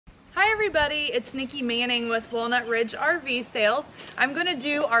Hi everybody, it's Nicki Manning with Walnut Ridge RV Sales. I'm going to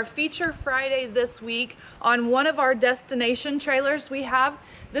do our Feature Friday this week on one of our destination trailers we have.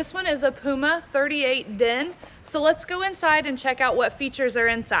 This one is a Puma 38DEN. So let's go inside and check out what features are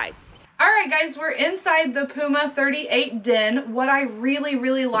inside. Alright guys, we're inside the Puma 38DEN. What I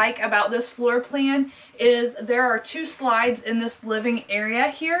really like about this floor plan is there are two slides in this living area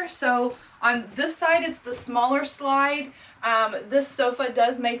here. So on this side it's the smaller slide. This sofa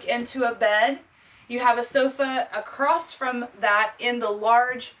does make into a bed. You have a sofa across from that in the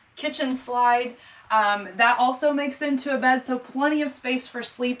large kitchen slide. That also makes into a bed, so plenty of space for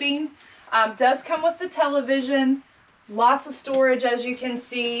sleeping. Does come with the television, lots of storage as you can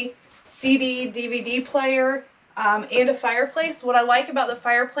see, CD, DVD player, and a fireplace. What I like about the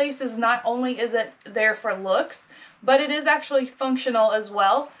fireplace is not only is it there for looks, but it is actually functional as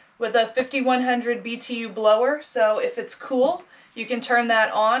well, with a 5100 BTU blower, so if it's cool, you can turn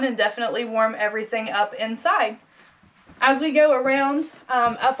that on and definitely warm everything up inside. As we go around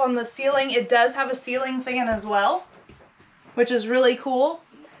up on the ceiling, it does have a ceiling fan as well, which is really cool.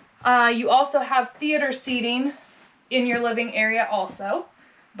 You also have theater seating in your living area also.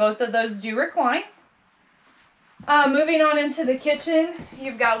 Both of those do recline. Moving on into the kitchen,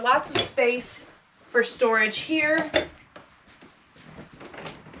 you've got lots of space for storage here.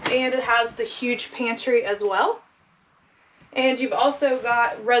 And it has the huge pantry as well. And you've also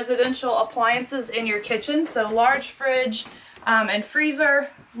got residential appliances in your kitchen, so large fridge and freezer,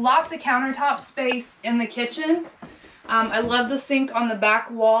 lots of countertop space in the kitchen. I love the sink on the back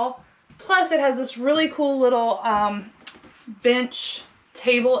wall. Plus it has this really cool little bench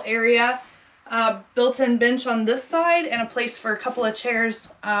table area, built-in bench on this side and a place for a couple of chairs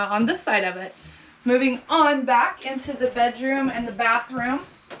on this side of it. Moving on back into the bedroom and the bathroom.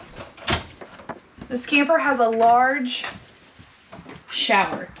 This camper has a large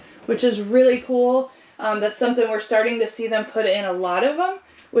shower, which is really cool. That's something we're starting to see them put in a lot of them,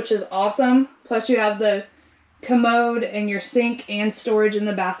 which is awesome. Plus you have the commode and your sink and storage in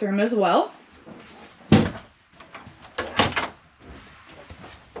the bathroom as well.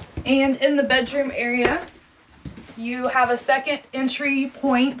 And in the bedroom area, you have a second entry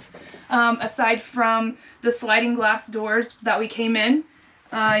point aside from the sliding glass doors that we came in.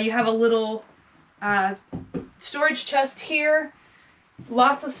 You have a little storage chest here,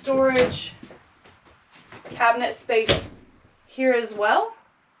 lots of storage, cabinet space here as well.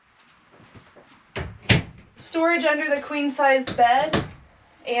 Storage under the queen size bed,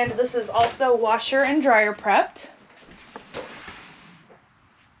 and this is also washer and dryer prepped.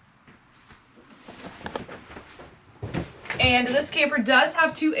 And this camper does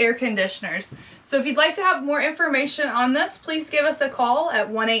have two air conditioners. So if you'd like to have more information on this, please give us a call at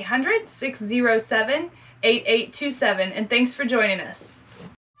 1-800-607-8827. And thanks for joining us.